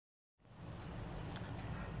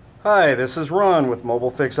Hi, this is Ron with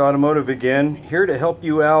Mobile Fix Automotive again, here to help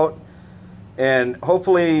you out and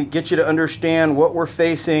hopefully get you to understand what we're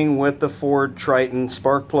facing with the Ford Triton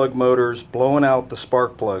spark plug motors blowing out the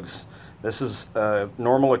spark plugs. This is a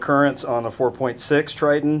normal occurrence on the 4.6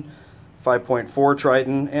 Triton, 5.4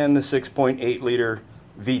 Triton, and the 6.8 liter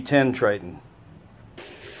V10 Triton.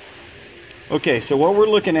 Okay, so what we're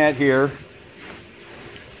looking at here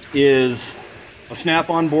is a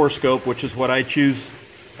SnapOn Borescope, which is what I choose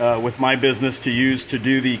with my business to use to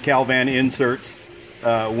do the Calvan inserts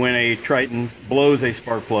when a Triton blows a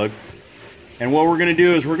spark plug. And what we're going to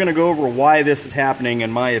do is we're going to go over why this is happening, in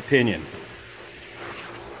my opinion.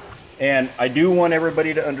 And I do want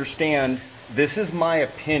everybody to understand this is my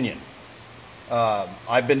opinion.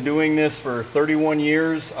 I've been doing this for 31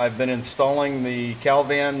 years. I've been installing the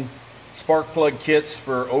Calvan spark plug kits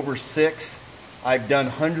for over 6. I've done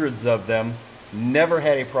hundreds of them. Never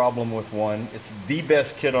had a problem with one. It's the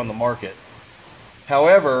best kit on the market.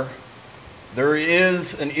 However, there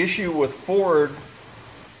is an issue with Ford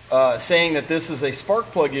saying that this is a spark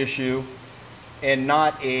plug issue and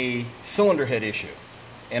not a cylinder head issue.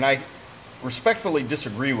 And I respectfully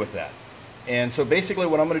disagree with that. And so basically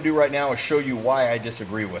what I'm going to do right now is show you why I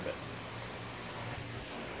disagree with it.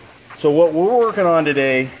 So what we're working on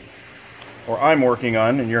today, or I'm working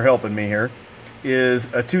on, and you're helping me here, is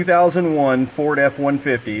a 2001 Ford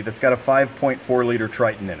F-150 that's got a 5.4 liter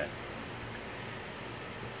Triton in it.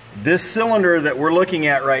 This cylinder that we're looking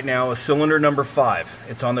at right now is cylinder number 5.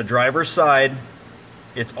 It's on the driver's side.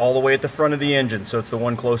 It's all the way at the front of the engine, so it's the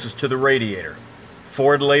one closest to the radiator.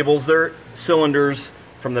 Ford labels their cylinders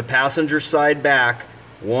from the passenger side back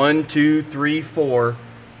 1, 2, 3, 4.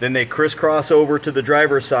 Then they crisscross over to the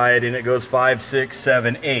driver's side and it goes 5, 6,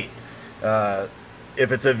 7, 8.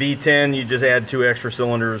 If it's a V10, you just add 2 extra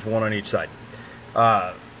cylinders, 1 on each side.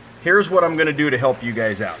 Here's what I'm going to do to help you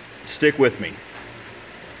guys out. Stick with me.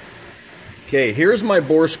 Okay, here's my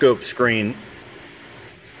Borescope screen.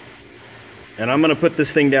 And I'm going to put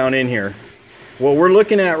this thing down in here. What we're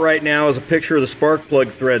looking at right now is a picture of the spark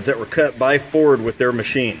plug threads that were cut by Ford with their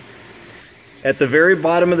machine. At the very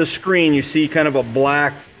bottom of the screen, you see kind of a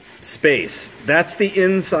black space. That's the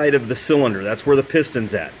inside of the cylinder. That's where the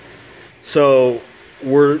piston's at. So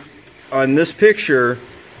we're on this picture,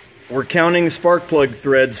 we're counting spark plug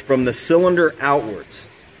threads from the cylinder outwards.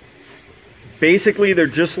 Basically, they're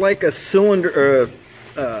just like a cylinder,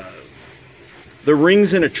 the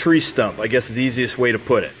rings in a tree stump, I guess is the easiest way to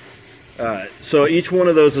put it. So each one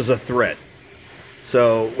of those is a thread.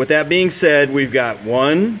 So with that being said, we've got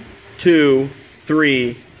 1, 2,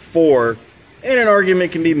 3, 4, and an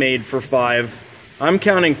argument can be made for 5. I'm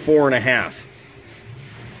counting 4.5.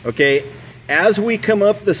 Okay. As we come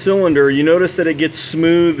up the cylinder, you notice that it gets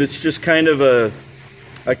smooth. It's just kind of a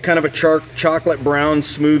chocolate brown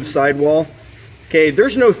smooth sidewall. Okay,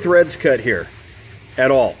 there's no threads cut here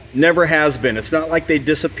at all. Never has been. It's not like they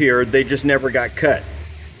disappeared. They just never got cut.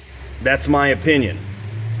 That's my opinion.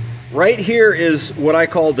 Right here is what I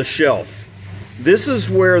call the shelf. This is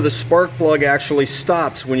where the spark plug actually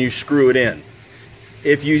stops when you screw it in.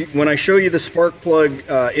 When I show you the spark plug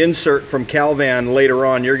insert from Calvan later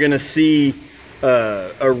on, you're going to see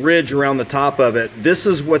a ridge around the top of it. This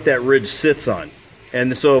is what that ridge sits on.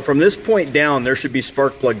 And so from this point down, there should be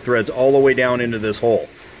spark plug threads all the way down into this hole.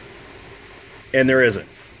 And there isn't.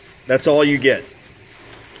 That's all you get.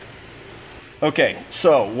 Okay,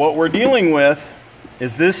 so what we're dealing with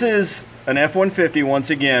is this is an F-150 once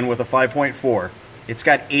again with a 5.4. It's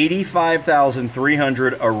got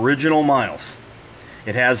 85,300 original miles.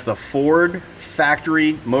 It has the Ford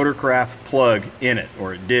factory Motorcraft plug in it,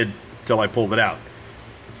 or it did till I pulled it out.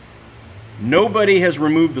 Nobody has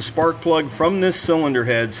removed the spark plug from this cylinder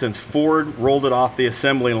head since Ford rolled it off the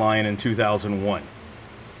assembly line in 2001.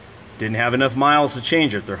 Didn't have enough miles to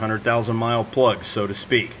change it. They're 100,000 mile plugs, so to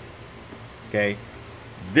speak. Okay,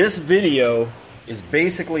 this video is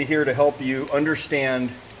basically here to help you understand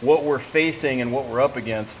what we're facing and what we're up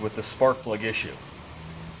against with the spark plug issue.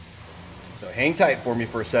 So hang tight for me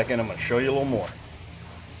for a second. I'm going to show you a little more.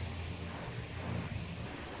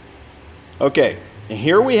 Okay, and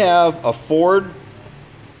here we have a Ford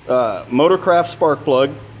Motorcraft spark plug.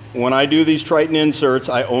 When I do these Triton inserts,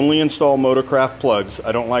 I only install Motorcraft plugs.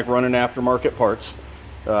 I don't like running aftermarket parts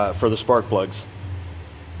for the spark plugs.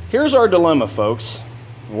 Here's our dilemma, folks.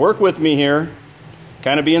 Work with me here,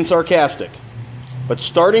 kind of being sarcastic. But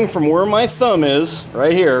starting from where my thumb is,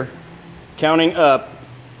 right here, counting up,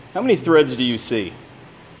 how many threads do you see?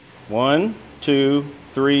 1, 2,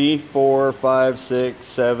 3, 4, 5, 6,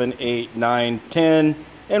 7, 8, 9, 10,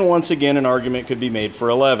 and once again an argument could be made for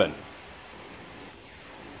 11.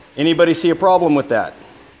 Anybody see a problem with that?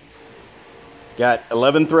 Got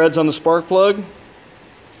 11 threads on the spark plug,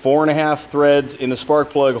 4.5 threads in the spark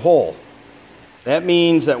plug hole. That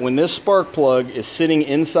means that when this spark plug is sitting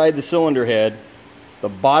inside the cylinder head, the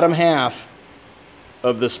bottom half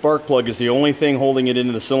of the spark plug is the only thing holding it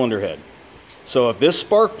into the cylinder head. So if this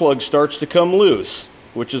spark plug starts to come loose,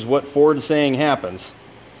 which is what Ford is saying happens,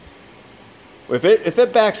 if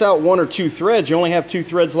it backs out 1 or 2 threads, you only have 2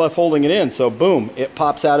 threads left holding it in, so boom, it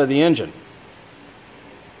pops out of the engine.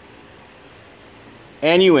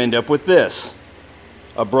 And you end up with this,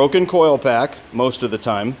 a broken coil pack most of the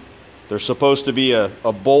time. There's supposed to be a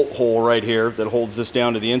bolt hole right here that holds this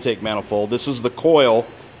down to the intake manifold. This is the coil,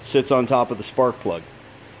 sits on top of the spark plug.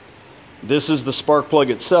 This is the spark plug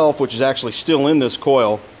itself, which is actually still in this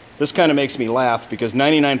coil. This kind of makes me laugh because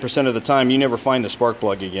 99% of the time you never find the spark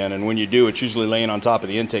plug again, and when you do, it's usually laying on top of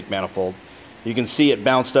the intake manifold. You can see it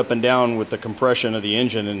bounced up and down with the compression of the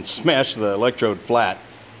engine and smashed the electrode flat.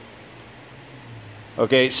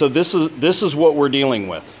 Okay, so this is what we're dealing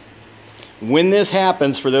with. When this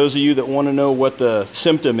happens, for those of you that want to know what the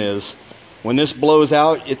symptom is, when this blows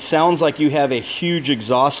out, it sounds like you have a huge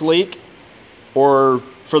exhaust leak, or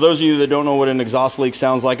for those of you that don't know what an exhaust leak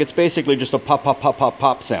sounds like, it's basically just a pop, pop, pop, pop,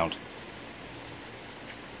 pop sound.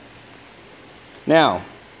 Now,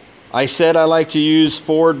 I said I like to use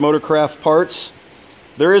Ford Motorcraft parts.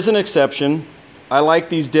 There is an exception. I like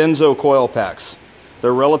these Denso coil packs.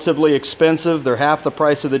 They're relatively expensive. They're half the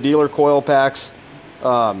price of the dealer coil packs,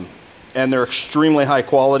 and they're extremely high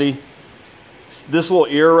quality. This little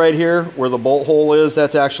ear right here, where the bolt hole is,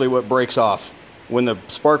 that's actually what breaks off. When the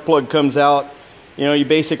spark plug comes out, you know, you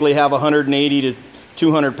basically have 180 to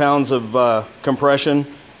 200 pounds of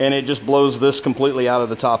compression, and it just blows this completely out of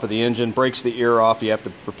the top of the engine, breaks the ear off. You have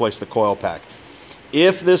to replace the coil pack.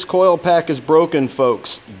 If this coil pack is broken,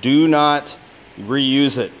 folks, do not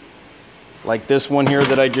reuse it. Like this one here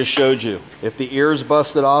that I just showed you. If the ear's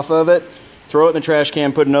busted off of it, throw it in the trash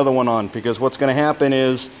can, put another one on, because what's going to happen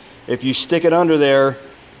is if you stick it under there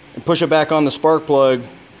and push it back on the spark plug,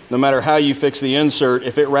 no matter how you fix the insert,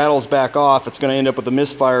 if it rattles back off, it's going to end up with a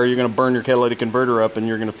misfire. You're going to burn your catalytic converter up and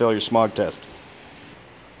you're going to fail your smog test.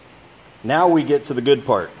 Now we get to the good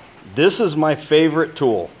part. This is my favorite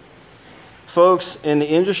tool. Folks, in the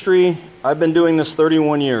industry, I've been doing this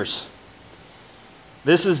 31 years.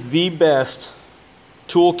 This is the best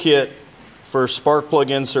toolkit for spark plug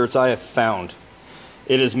inserts I have found.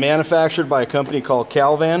 It is manufactured by a company called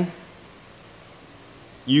Calvan.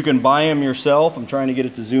 You can buy them yourself. I'm trying to get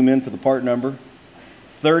it to zoom in for the part number.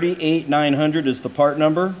 38900 is the part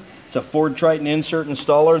number. It's a Ford Triton insert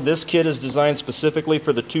installer. This kit is designed specifically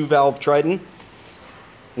for the 2-valve Triton.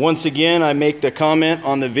 Once again, I make the comment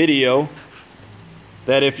on the video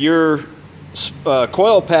that if your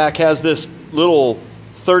coil pack has this little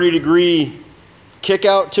 30-degree kick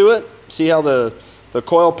out to it, see how the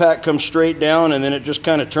coil pack comes straight down and then it just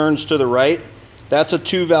kind of turns to the right? That's a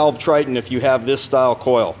 2-valve Triton if you have this style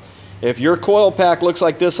coil. If your coil pack looks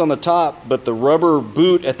like this on the top, but the rubber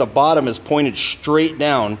boot at the bottom is pointed straight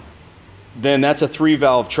down, then that's a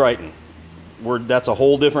 3-valve Triton. That's a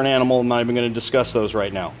whole different animal. I'm not even going to discuss those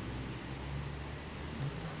right now.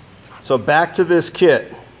 So back to this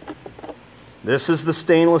kit. This is the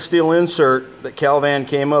stainless steel insert that Calvan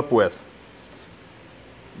came up with.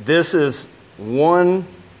 This is one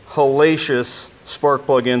hellacious spark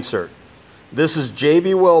plug insert. This is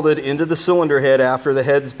JB welded into the cylinder head after the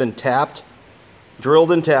head's been tapped,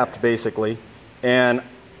 drilled and tapped basically. And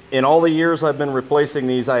in all the years I've been replacing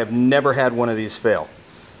these, I have never had one of these fail.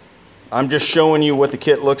 I'm just showing you what the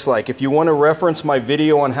kit looks like. If you want to reference my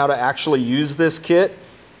video on how to actually use this kit,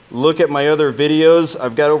 look at my other videos.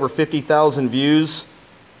 I've got over 50,000 views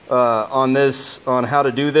on how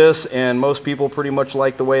to do this, and most people pretty much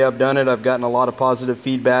like the way I've done it. I've gotten a lot of positive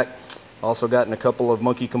feedback. Also gotten a couple of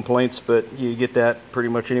monkey complaints, but you get that pretty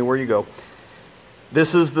much anywhere you go.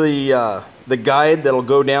 This is the guide that'll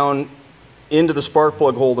go down into the spark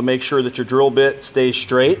plug hole to make sure that your drill bit stays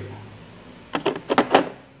straight.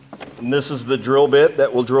 And this is the drill bit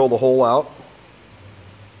that will drill the hole out.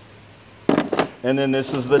 And then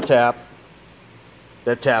this is the tap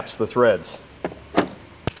that taps the threads.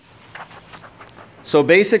 So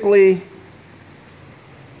basically,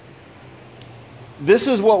 this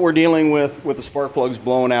is what we're dealing with the spark plugs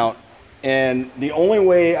blown out. And the only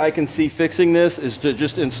way I can see fixing this is to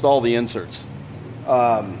just install the inserts.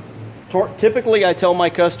 Typically, I tell my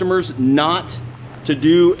customers not to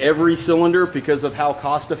do every cylinder because of how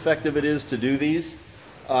cost effective it is to do these.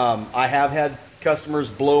 I have had customers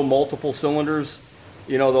blow multiple cylinders.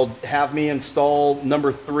 You know, they'll have me install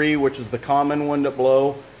number 3, which is the common one to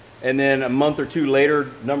blow, and then a month or two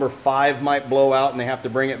later, number 5 might blow out and they have to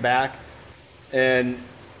bring it back. And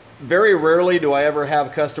very rarely do I ever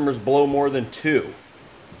have customers blow more than 2.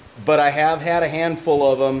 But I have had a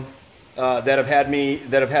handful of them that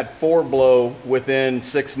have had 4 blow within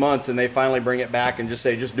 6 months, and they finally bring it back and just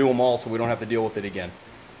say, just do them all so we don't have to deal with it again.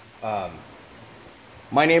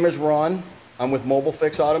 My name is Ron. I'm with Mobile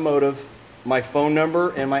Fix Automotive. My phone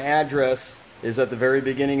number and my address is at the very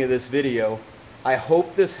beginning of this video. I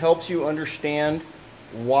hope this helps you understand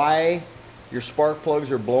why your spark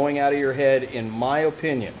plugs are blowing out of your head, in my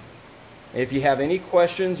opinion. If you have any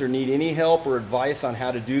questions or need any help or advice on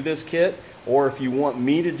how to do this kit, or if you want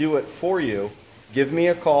me to do it for you, give me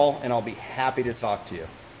a call and I'll be happy to talk to you.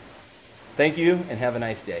 Thank you and have a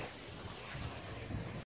nice day.